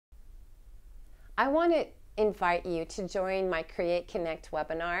I want to invite you to join my Create Connect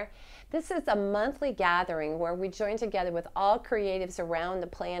webinar. This is a monthly gathering where we join together with all creatives around the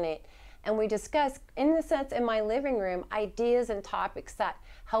planet and we discuss, in the sense in my living room, ideas and topics that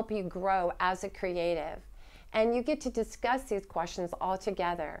help you grow as a creative. And you get to discuss these questions all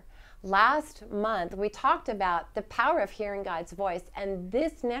together. Last month, we talked about the power of hearing God's voice, and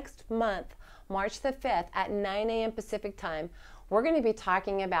this next month, March the 5th at 9 a.m. Pacific time, we're going to be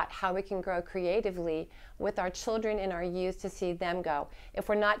talking about how we can grow creatively with our children and our youth to see them go. If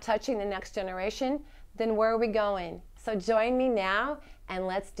we're not touching the next generation, then where are we going? So join me now and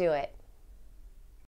let's do it.